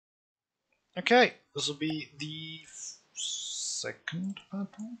Okay, this will be the second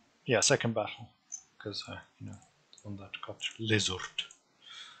battle? Yeah, second battle. Because, you know, the one that got lizard.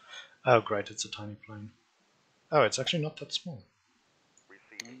 Oh, great, it's a tiny plane. Oh, it's actually not that small.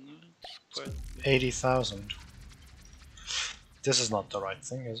 80,000. This is not the right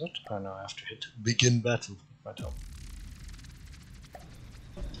thing, is it? Oh no, I have to hit begin battle. Might help.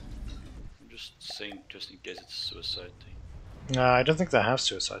 I'm just saying, just in case it's a suicide thing. No, I don't think they have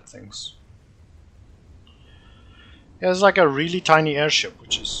suicide things. Yeah, it's like a really tiny airship,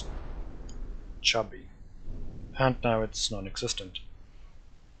 which is chubby. And now it's non-existent.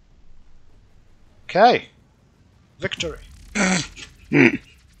 Okay. Victory.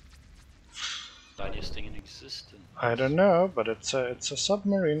 Tiniest thing in existence. I don't know, but it's a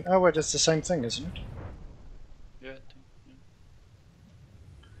submarine. Oh wait, it's the same thing, isn't it? Yeah, I think. Yeah.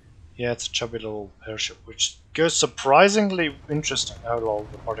 Yeah, it's a chubby little airship, which goes surprisingly interesting. Oh lol,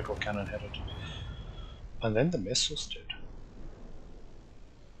 the particle cannon hit it. And then the missiles did.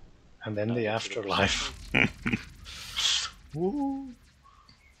 And then the afterlife. Woo.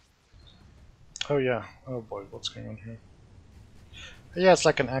 Oh yeah. Oh boy, what's going on here? Yeah, it's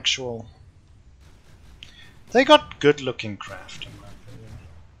like an actual... They got good-looking craft, in my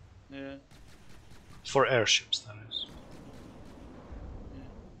opinion. Yeah. For airships, that is. Yeah.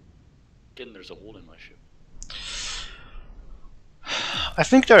 Again, there's a hole in my ship. I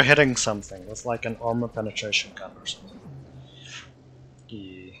think they're hitting something with like an armor penetration gun or something.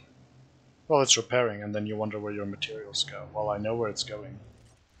 Yeah. Well, it's repairing, and then you wonder where your materials go. Well, I know where it's going.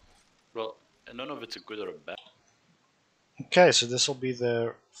 Well, and none of it's a good or a bad. Okay, so this will be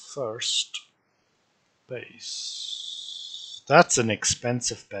their first base. That's an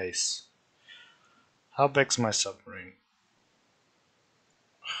expensive base. How big's my submarine?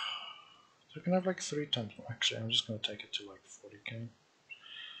 So I can have like 3 times more. Actually, I'm just going to take it to like 40k.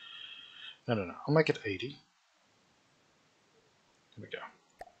 No, I'll make it 80. Here we go.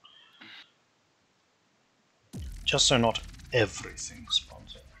 Just so not everything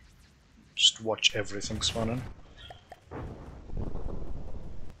spawns in. Just watch everything spawn in.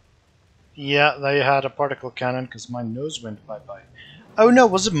 Yeah, they had a particle cannon because my nose went bye-bye. Oh no,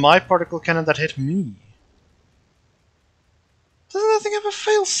 was it my particle cannon that hit me? Doesn't that thing have a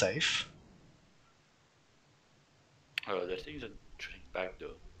failsafe? Oh, there's things that shooting back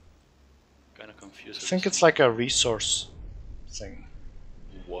though. Kinda confused. I think it's like a resource thing.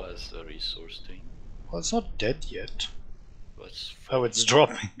 Was a resource thing. Well, it's not dead yet. Oh, it's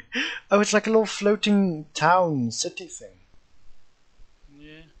dropping. Oh, it's like a little floating town, city thing.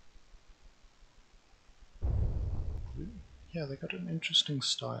 Yeah. Yeah, they got an interesting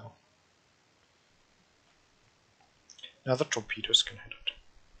style. Now the torpedoes can hit it.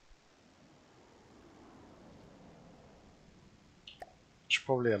 Should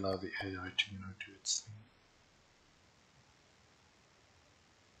probably allow the AI to, you know, do its thing.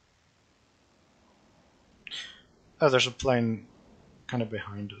 Oh, there's a plane kind of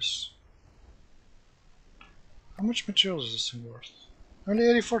behind us. How much materials is this thing worth? Only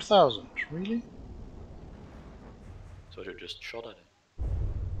 84,000, really? So you just shot at it.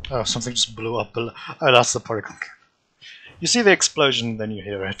 Oh, something just blew up below. Oh, that's the particle cannon. You see the explosion, then you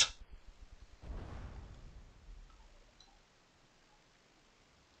hear it.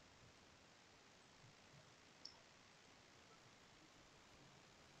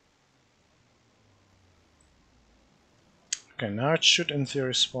 Okay, now it should in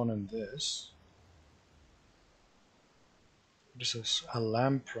theory spawn in this. This is a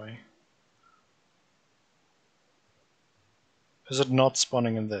lamprey. Is it not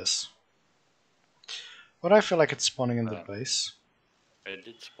spawning in this? But I feel like it's spawning in the base. It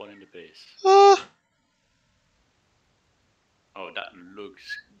did spawn in the base. Ah! Oh, that looks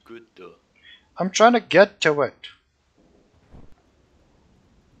good though. I'm trying to get to it.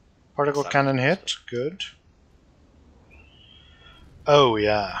 Particle cannon hit, good. Oh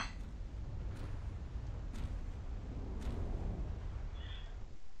yeah.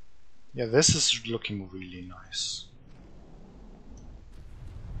 Yeah, this is looking really nice.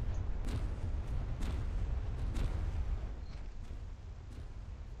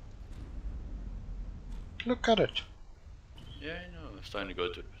 Look at it. Yeah, I know. It's time to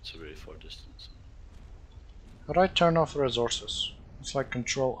go to it. It's a really far distance. How do I turn off resources? It's like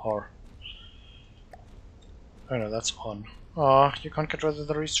Control R. Oh no, that's on. Ah, you can't get rid of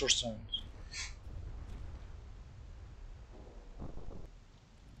the resource zones.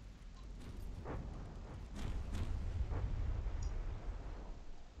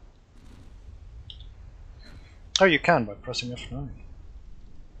 Oh, you can by pressing F9.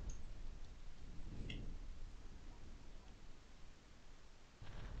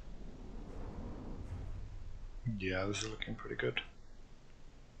 Yeah, this is looking pretty good.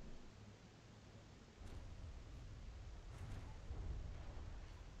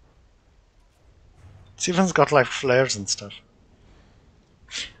 It's even got like flares and stuff.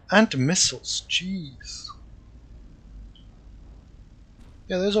 And missiles, jeez.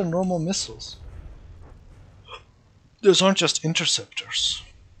 Yeah, those are normal missiles. Those aren't just interceptors.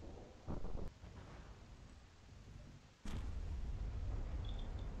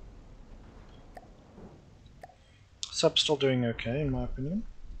 Sub's still doing okay, in my opinion.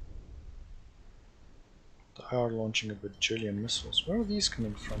 They are launching a bajillion missiles. Where are these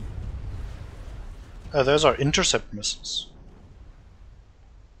coming from? Oh, those are intercept missiles.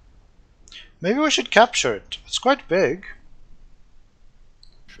 Maybe we should capture it. It's quite big.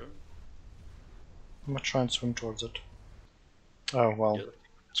 Sure. I'm gonna try and swim towards it. Oh, well.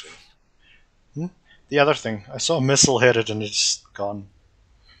 Yeah. The other thing. I saw a missile hit it and it's gone.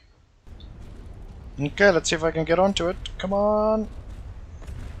 Okay, let's see if I can get onto it. Come on!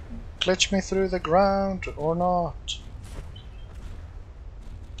 Glitch me through the ground, or not.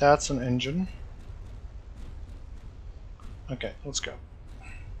 That's an engine. Okay, let's go.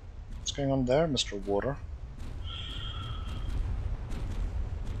 What's going on there, Mr. Water?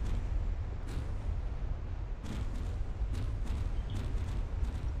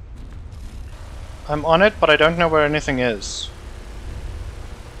 I'm on it, but I don't know where anything is.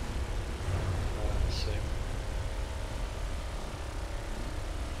 Same.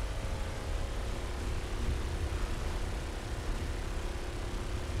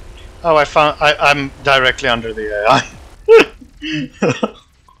 Oh, I'm directly under the AI.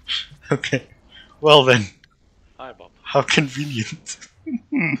 Okay. Well then. Hi, Bob. How convenient.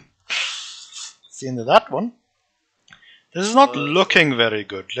 See into that one. This is not looking very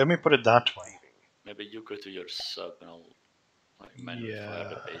good. Let me put it that way. Maybe you go to your sub and I'll like manually fire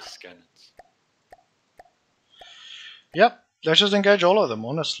the base cannons. Yep. Let's just engage all of them,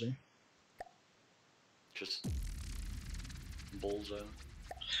 honestly. Just bullseye.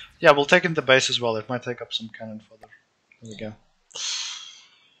 Yeah, we'll take in the base as well. It might take up some cannon fodder. There we go.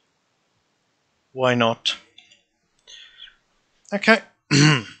 Why not? Okay.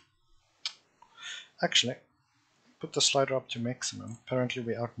 Actually, put the slider up to maximum. Apparently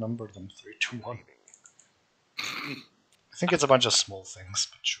we outnumber them 3-1. I think it's a bunch of small things,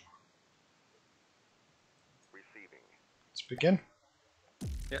 but sure. Let's begin.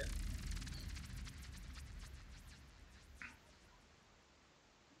 Yeah.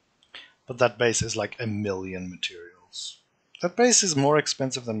 But that base is like 1,000,000 materials. That base is more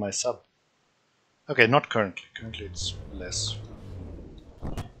expensive than my sub. Okay, not currently. Currently it's less.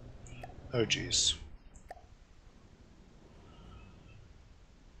 Oh jeez.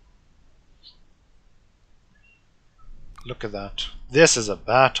 Look at that. This is a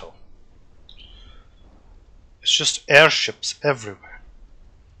battle. It's just airships everywhere.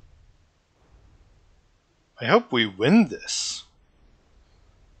 I hope we win this.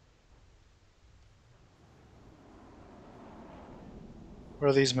 Where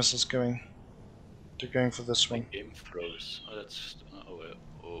are these missiles going? They're going for this one. Game froze. Oh, that's.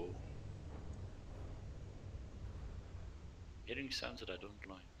 Oh. Hearing sounds that I don't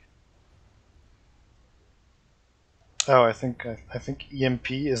like. Oh, I think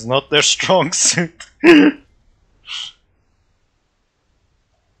EMP is not their strong suit. Okay,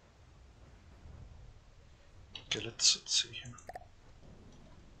 let's see here.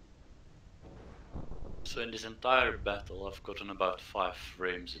 So in this entire battle, I've gotten about 5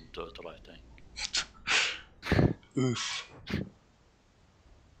 frames in total, I think. Oof.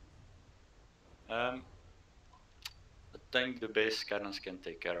 I think the base cannons can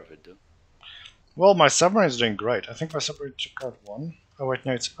take care of it, though. Well, my submarine's doing great. I think my submarine took out one. Oh wait,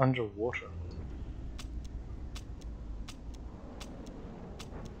 no, it's underwater.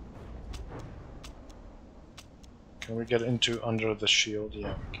 Can we get into under the shield?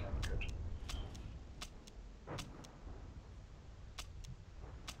 Yeah, we can. Good.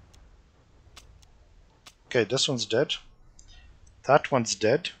 Okay, this one's dead. That one's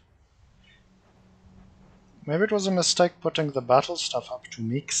dead. Maybe it was a mistake putting the battle stuff up to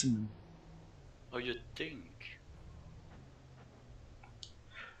maximum. Oh, you think?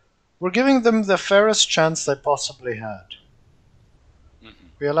 We're giving them the fairest chance they possibly had. Mm-hmm.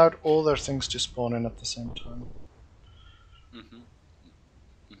 We allowed all their things to spawn in at the same time. Mm-hmm.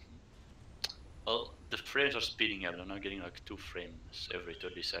 Mm-hmm. Well, the frames are speeding up. They're now getting like 2 frames every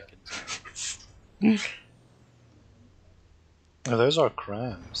 30 seconds. Oh, those are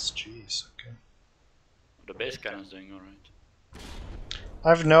crams. Jeez, okay. The base cannon's doing alright. I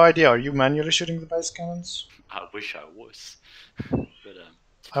have no idea. Are you manually shooting the base cannons? I wish I was. But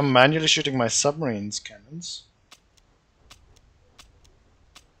I'm manually shooting my submarine's cannons.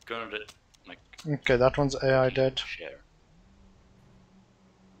 gonna like. Okay, that one's AI dead. Share.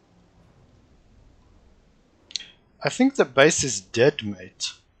 I think the base is dead,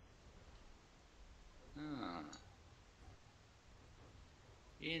 mate. Ah,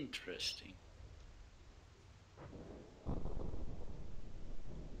 interesting.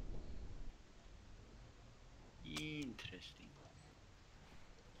 Interesting.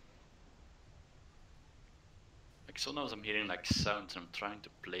 Like sometimes I'm hearing like sounds and I'm trying to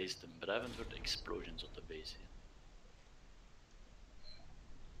place them, but I haven't heard explosions at the base yet.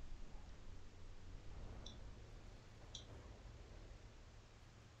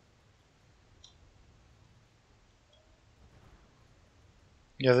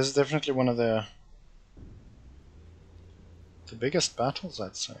 Yeah, this is definitely one of the biggest battles,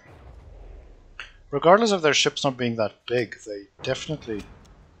 I'd say. Regardless of their ships not being that big, they definitely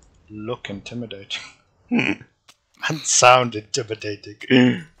look intimidating. And sound intimidating.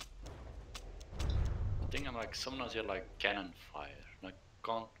 I think I'm like sometimes hear like cannon fire, and I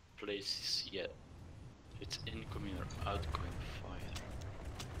can't place yet. It's incoming or outgoing fire.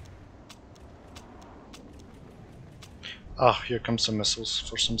 Ah, here comes some missiles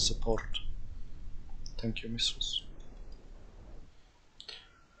for some support. Thank you, missiles.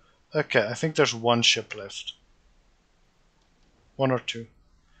 Okay, I think there's one ship left. One or two.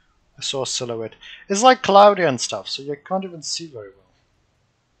 I saw a silhouette. It's like cloudy and stuff, so you can't even see very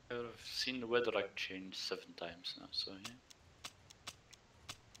well. I've seen the weather like change 7 times now, so yeah.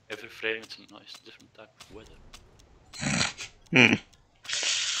 Every frame it's a nice different type of weather.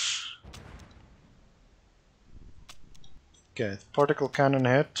 Okay, the particle cannon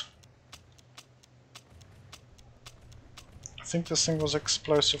hit. I think this thing was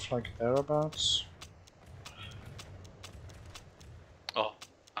explosive like thereabouts. Oh,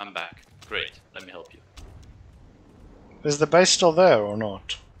 I'm back. Great, let me help you. Is the base still there or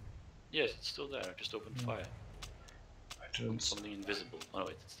not? Yes, it's still there, I just opened fire. I didn't. Something invisible. Oh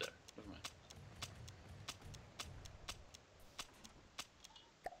wait, it's there. Never mind.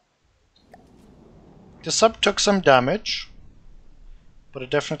 The sub took some damage, but it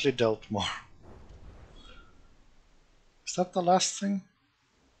definitely dealt more. Is that the last thing?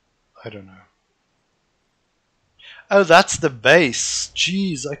 I don't know. Oh, that's the base.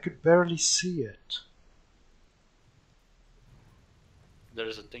 Jeez, I could barely see it. There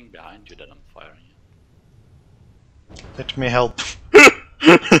is a thing behind you that I'm firing at. Let me help. I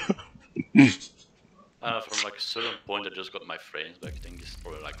don't know, from like a certain point I just got my frames back. I think it's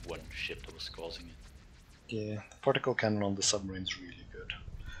probably like one ship that was causing it. Yeah, the particle cannon on the submarine's really good.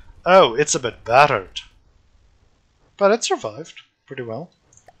 Oh, it's a bit battered. But it survived pretty well.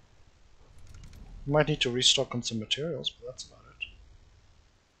 Might need to restock on some materials, but that's about it.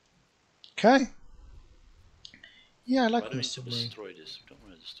 Okay. Yeah, I like Why do we this need to submarine. destroy this? We don't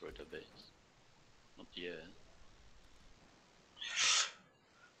want to destroy the base. Not yet.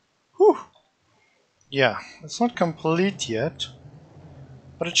 Whew. Yeah, it's not complete yet,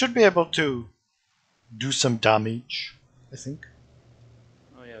 but it should be able to do some damage, I think.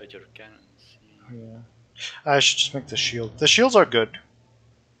 Oh yeah, with your cannons. Yeah. Yeah. I should just make the shield. The shields are good.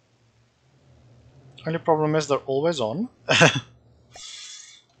 Only problem is they're always on.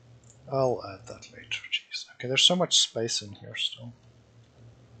 I'll add that later, jeez. Okay, there's so much space in here still.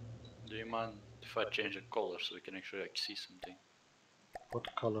 Do you mind if I change the color so we can actually like see something?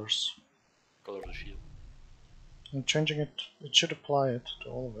 What colors? Color of the shield. I'm changing it. It should apply it to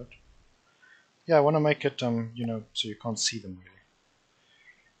all of it. Yeah, I want to make it, you know, so you can't see them really.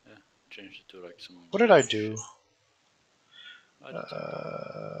 Yeah, change it to like some. What did I do? I did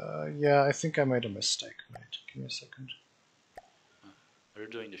something. Yeah, I think I made a mistake, mate. Give me a second. Are you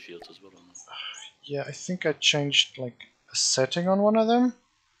doing the shields as well or not? Yeah, I think I changed like a setting on one of them.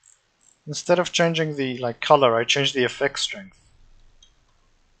 Instead of changing the like color, I changed the effect strength.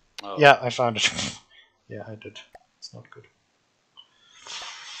 Oh. Yeah, I found it. Yeah, I did. It's not good.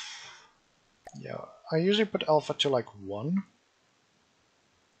 Yeah, I usually put alpha to like 1.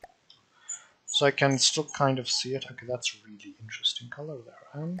 So I can still kind of see it. Okay, that's really interesting color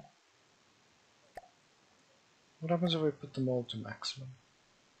there. What happens if we put them all to maximum?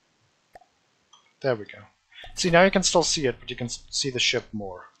 There we go. See, now you can still see it, but you can see the ship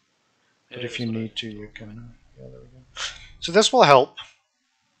more. But Yeah, if you that's what I need to, did. you can... yeah, there we go. So this will help.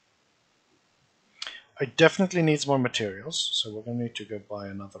 I definitely needs more materials, so we're going to need to go buy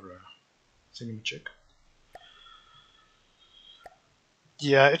another thingamajig.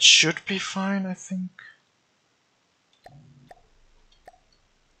 Yeah, it should be fine, I think.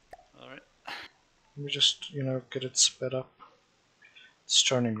 Alright. Let me just, you know, get it sped up. Its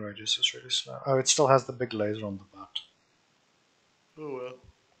turning radius is really slow. Oh, it still has the big laser on the butt. Oh well.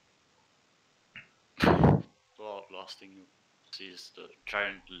 last thing you see is the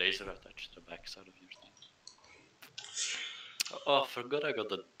giant laser attached to the backside of your thing. Oh, I forgot I got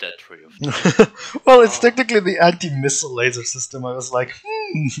the death ray of Well, it's technically the anti-missile laser system. I was like,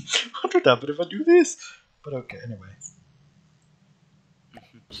 what would happen if I do this? But okay, anyway.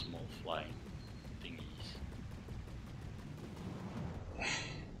 Small flying thingies.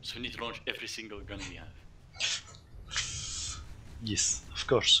 So we need to launch every single gun we have. Yes, of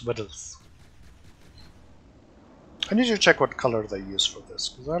course. What else? I need to check what color they use for this,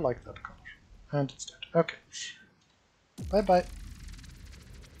 because I like that color. And it's dead. Okay. Bye-bye.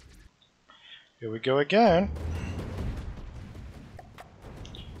 Here we go again.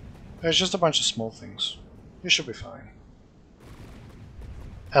 It's just a bunch of small things. You should be fine.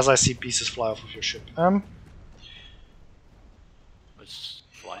 As I see pieces fly off of your ship. It's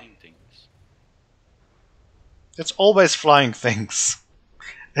flying things. It's always flying things.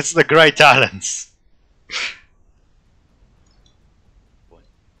 It's the Gray Talons. What?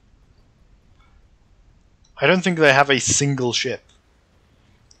 I don't think they have a single ship.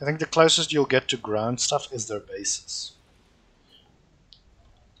 I think the closest you'll get to ground stuff is their bases.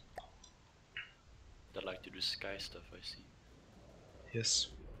 They like to do sky stuff, I see. Yes.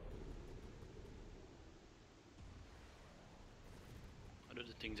 How do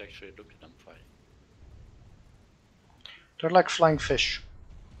the things actually look at them fighting? They're like flying fish.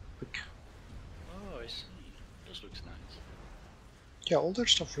 Like, Oh, I see. This looks nice. yeah, all their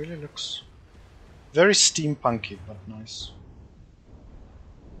stuff really looks very steampunky, but nice.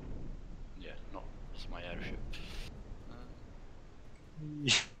 Yeah, no, it's my airship.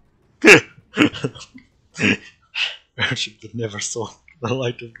 Airship that never saw the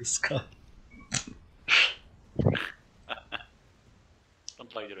light of the sky.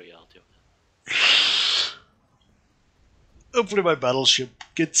 Don't like the reality of that. Hopefully my battleship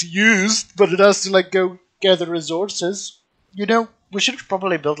gets used, but it has to like go gather resources. You know, we should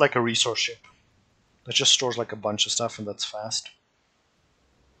probably build like a resource ship that just stores like a bunch of stuff and that's fast.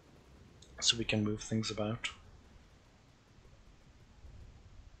 So we can move things about.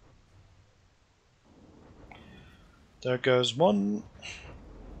 There goes one.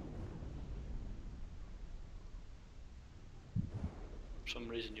 For some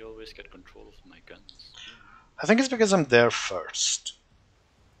reason you always get control of my guns. I think it's because I'm there first.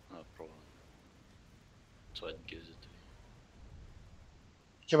 No problem. So it gives it to you.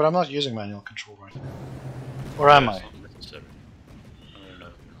 Yeah, but I'm not using manual control right now. Or am I? It's not necessary. No.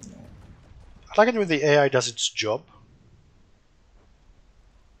 I like it when the AI does its job.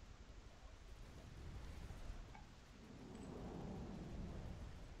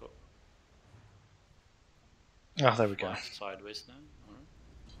 Oh, there we go. Flying sideways now. Alright.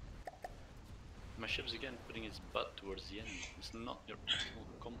 My ship's again putting its butt towards the enemy. It's not your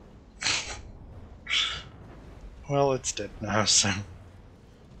optimal combo. Well, it's dead now, so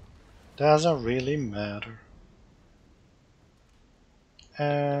doesn't really matter.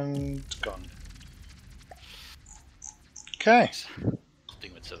 And gone. Okay.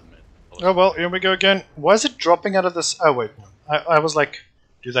 Thing with 7 minutes. Oh well, here we go again. Why is it dropping out of this? Oh wait, no. I was like,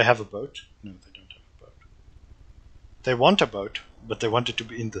 do they have a boat? No, they don't have a boat. They want a boat, but they want it to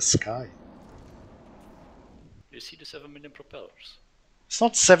be in the sky. You see the 7 million propellers? It's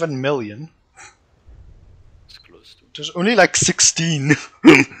not 7 million. It's close to. There's only like 16.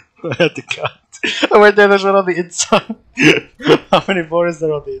 I had to count. Oh wait, there's one on the inside. How many more is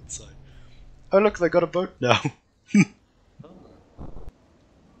there on the inside? Oh look, they got a boat now.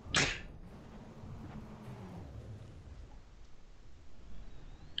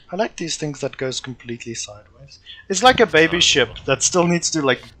 I like these things that goes completely sideways. It's like a baby ship that still needs to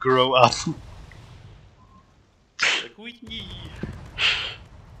like grow up. Like, wee!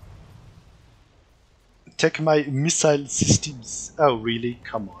 Take my missile systems. Oh really?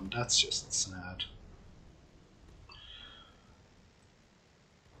 Come on, that's just sad.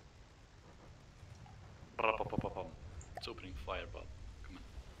 It's opening fire, Bob. Come on.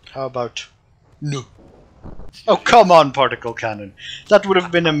 How about no? Oh come on, particle cannon. That would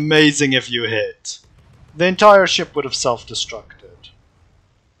have been amazing if you hit. The entire ship would have self-destructed.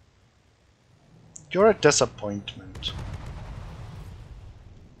 You're a disappointment.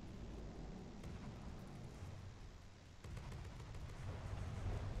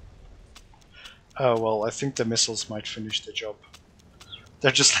 Oh well, I think the missiles might finish the job.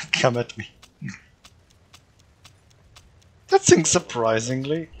 They're just like, come at me. That thing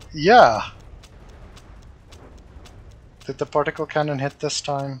surprisingly... Yeah! Did the particle cannon hit this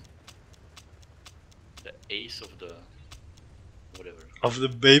time? The ace of the... whatever. Of the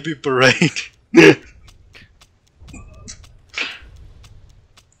baby parade.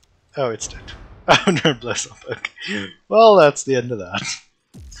 Oh, it's dead. Oh no, bless up. Okay. Well, that's the end of that.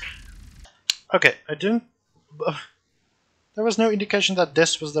 Okay, I didn't. There was no indication that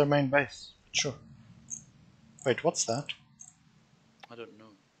this was their main base. Sure. Wait, what's that? I don't know.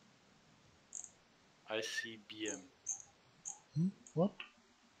 ICBM. What?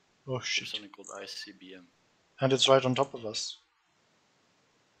 Oh There's shit. something called ICBM. And it's right on top of us.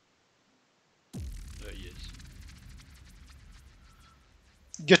 Yes.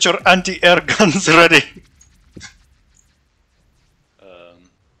 Get your anti-air guns ready!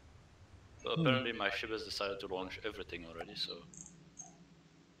 Well, apparently my ship has decided to launch everything already, so...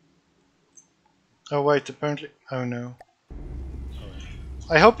 Oh wait, apparently... Oh no.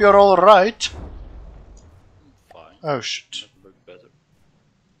 I hope you're alright! Fine. Oh shit. That would look better.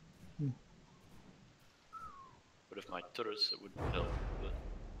 But if my turrets, it would help, but,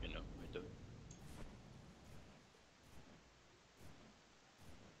 you know, I don't.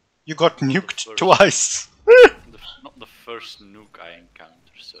 You got nuked twice! Not the first nuke I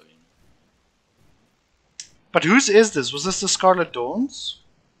encounter, so, you know. But whose is this? Was this the Scarlet Dawn's?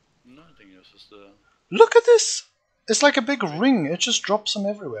 No, I think this is the... Look at this! It's like a big ring, it just drops them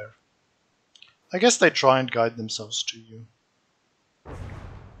everywhere. I guess they try and guide themselves to you.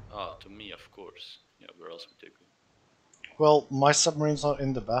 Ah, to me, of course. Yeah, where else would they go? Well, my submarine's not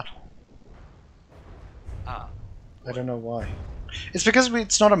in the battle. Ah. I don't know why. It's because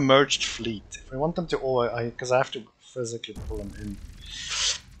it's not a merged fleet. If I want them to all... Because I have to physically pull them in.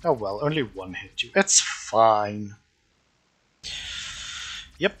 Oh well, only one hit you. It's fine.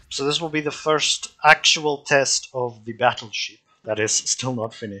 Yep, so this will be the first actual test of the battleship. That is still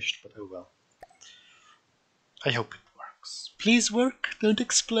not finished, but oh well. I hope it works. Please work, don't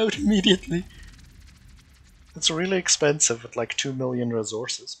explode immediately. It's really expensive at like 2 million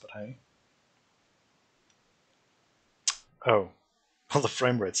resources, but hey. Oh, well the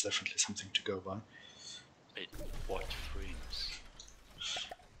frame rate's definitely something to go by. Wait, what frames?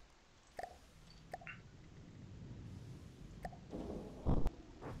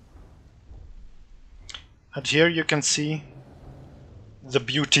 And here you can see the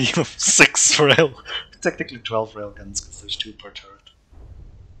beauty of 6 rail, technically 12 railguns because there's 2 per turret.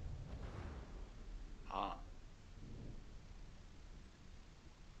 Ah.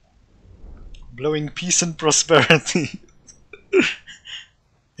 Blowing peace and prosperity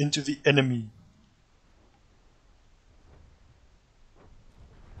into the enemy.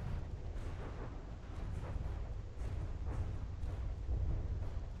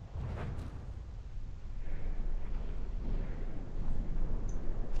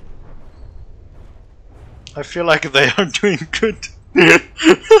 I feel like they are doing good.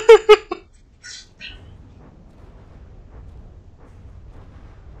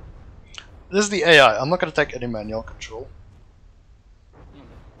 This is the AI. I'm not going to take any manual control.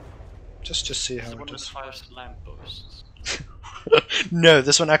 Just to see how it is. Fires lampposts. No,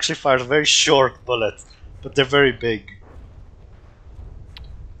 this one actually fires very short bullets, but they're very big.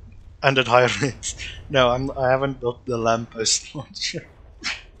 And at higher rates. No, I haven't built the lamppost launcher.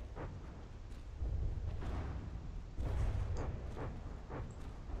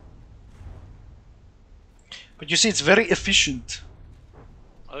 But you see, it's very efficient.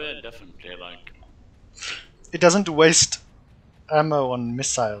 Oh yeah, definitely, like... It doesn't waste ammo on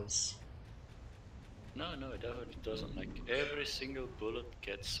missiles. No, it definitely doesn't. Like, every single bullet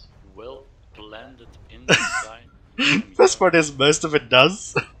gets well planted in the side. Best part is most of it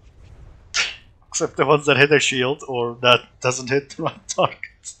does. Except the ones that hit a shield or that doesn't hit the right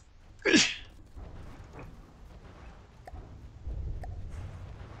target.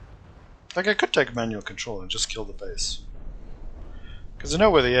 Like, I could take manual control and just kill the base. Because I know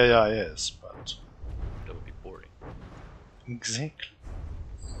where the AI is, but... That would be boring. Exactly.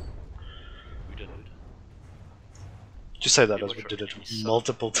 We did it. You say that Yeah, as we which did it are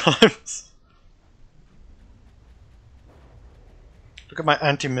multiple times. Look at my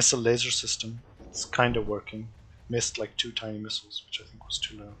anti-missile laser system. It's kind of working. Missed like 2 tiny missiles, which I think was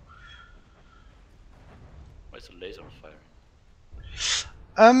too low. Why is the laser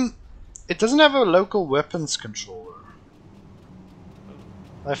firing? It doesn't have a local weapons controller.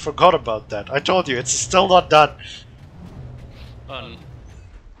 I forgot about that. I told you, it's still not done.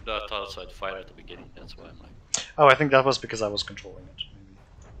 The outside fire at the beginning, that's why I'm like... Oh, I think that was because I was controlling it,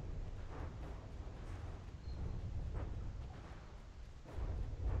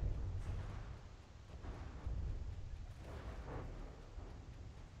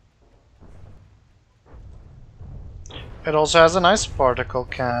 maybe. It also has a nice particle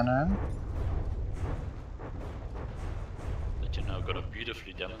cannon. That you're now gonna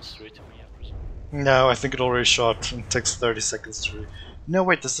beautifully demonstrate to me, I presume. No, I think it already shot and takes 30 seconds to No,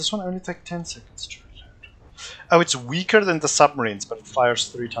 wait, does this one only take 10 seconds to reload? Oh, it's weaker than the submarines, but it fires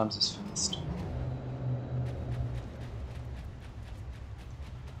 3 times as fast.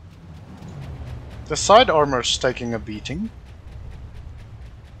 The side armor's taking a beating.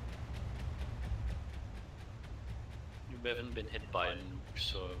 You haven't been hit by a nuke,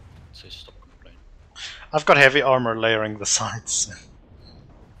 so I'd say stop complaining. I've got heavy armor layering the sides.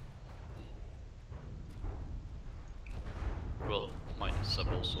 Well, my sub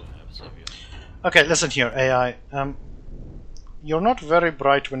also has heavy armor. Okay, listen here, AI. You're not very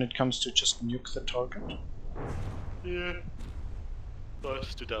bright when it comes to just nuke the target. Yeah. No,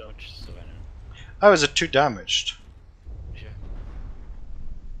 it's too damaged, so I know. Oh, is it too damaged? Yeah.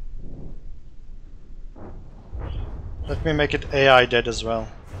 Let me make it AI dead as well.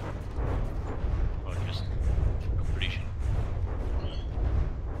 Or just for completion.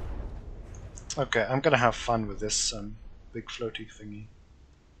 Okay, I'm gonna have fun with this big floaty thingy.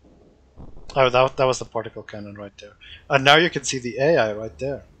 Oh, that was the particle cannon right there. And now you can see the AI right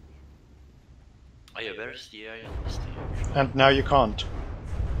there. Oh yeah, where's the AI on this thing? And now you can't.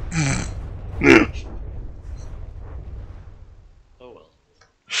 Oh well.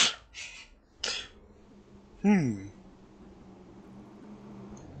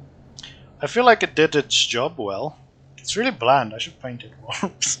 I feel like it did its job well. It's really bland, I should paint it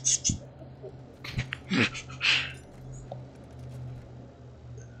more.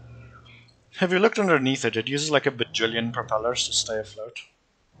 Have you looked underneath it? It uses like a bajillion propellers to stay afloat.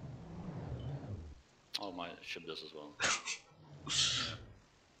 Oh, my ship does as well.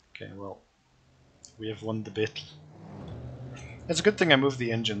 Okay, well, we have won the battle. It's a good thing I moved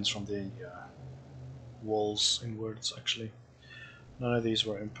the engines from the walls inwards, actually. None of these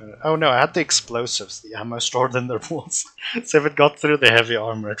were impeded. Oh no, I had the explosives, the ammo stored in their walls. So if it got through the heavy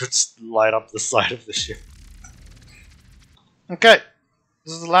armor, it would just light up the side of the ship. Okay,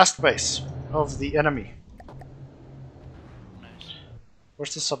 this is the last base of the enemy. Nice.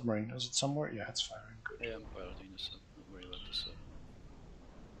 Where's the submarine? Is it somewhere? Yeah, it's firing. Good. Yeah, I'm piloting the sub. Don't worry about the sub.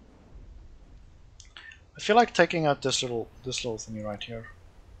 I feel like taking out this little thingy right here.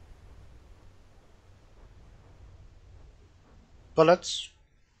 Bullets.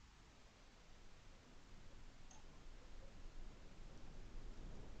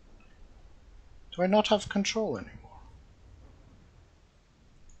 Do I not have control anymore?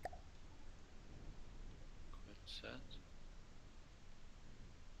 Quite sad.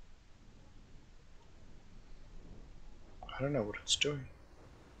 I don't know what it's doing.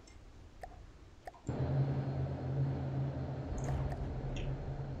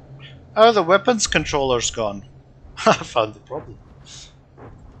 Oh, the weapons controller's gone. I found the problem.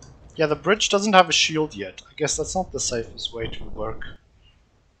 Yeah, the bridge doesn't have a shield yet. I guess that's not the safest way to work.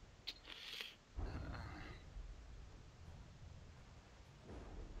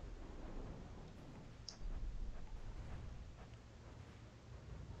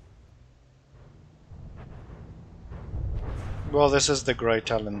 Well, this is the Gray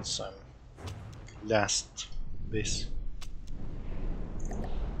Talons last base.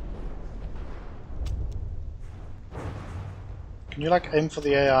 Can you like aim for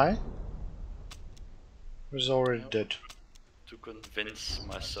the AI? Or is it already dead? To convince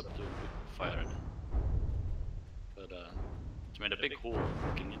my sub to fire it. But it's made a big hole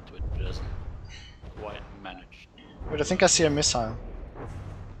looking into it, but it hasn't quite managed. Wait, I think I see a missile.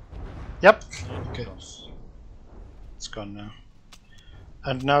 Yep. Okay. It's gone now.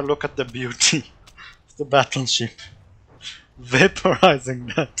 And now look at the beauty of the battleship.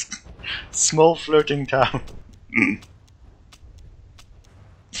 Vaporizing that small floating town.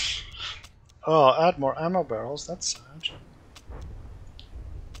 Oh, add more ammo barrels, that's sad.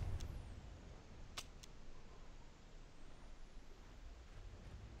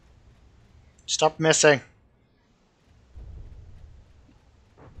 Stop missing.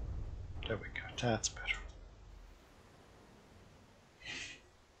 There we go, that's better.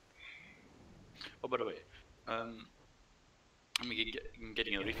 Oh, by the way, I'm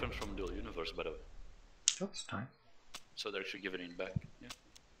getting a refund from Dual Universe, by the way. That's nice. So they're actually giving it back. Yeah.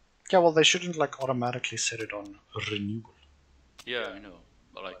 Yeah, well, they shouldn't like automatically set it on renewal. Yeah, I know.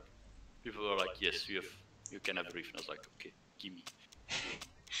 But like, people are like, yes, you can have a refund. I was like, okay, gimme.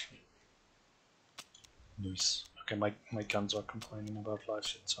 Nice. Okay, my guns are complaining about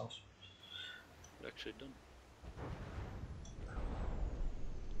life itself. Actually done.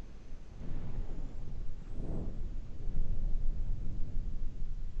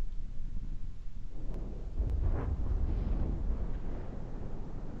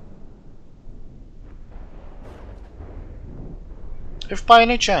 If by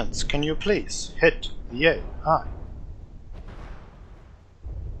any chance, can you please hit the AI?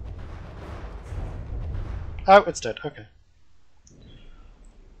 Oh, it's dead. Okay.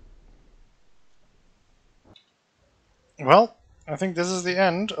 Well, I think this is the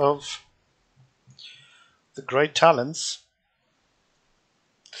end of the Gray Talons.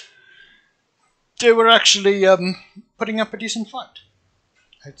 They were actually putting up a decent fight,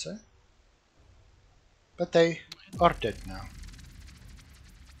 I'd say. But they are dead now.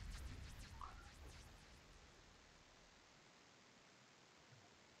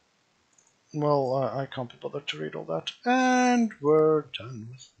 Well, I can't be bothered to read all that. And we're done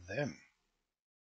with them.